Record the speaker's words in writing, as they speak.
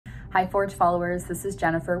Hi Forge followers, this is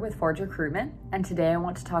Jennifer with Forge Recruitment, and today I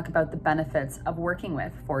want to talk about the benefits of working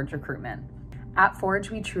with Forge Recruitment. At Forge,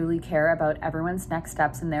 we truly care about everyone's next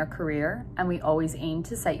steps in their career, and we always aim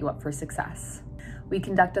to set you up for success. We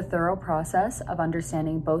conduct a thorough process of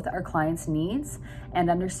understanding both our clients' needs and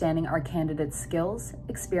understanding our candidates' skills,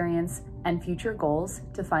 experience, and future goals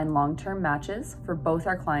to find long-term matches for both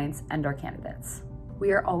our clients and our candidates.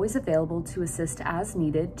 We are always available to assist as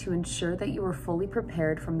needed to ensure that you are fully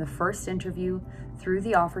prepared from the first interview through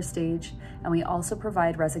the offer stage, and we also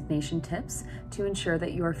provide resignation tips to ensure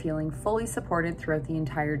that you are feeling fully supported throughout the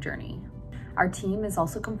entire journey. Our team is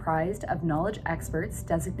also comprised of knowledge experts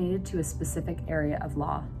designated to a specific area of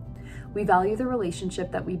law. We value the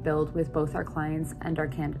relationship that we build with both our clients and our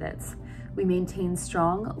candidates. We maintain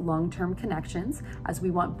strong long-term connections as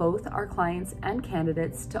we want both our clients and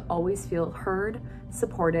candidates to always feel heard,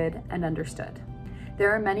 supported, and understood.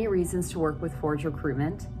 There are many reasons to work with Forge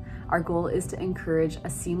Recruitment. Our goal is to encourage a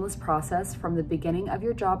seamless process from the beginning of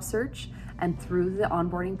your job search and through the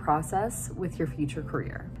onboarding process with your future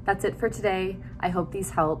career. That's it for today. I hope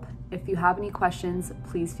these help. If you have any questions,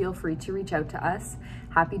 please feel free to reach out to us.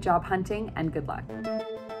 Happy job hunting and good luck.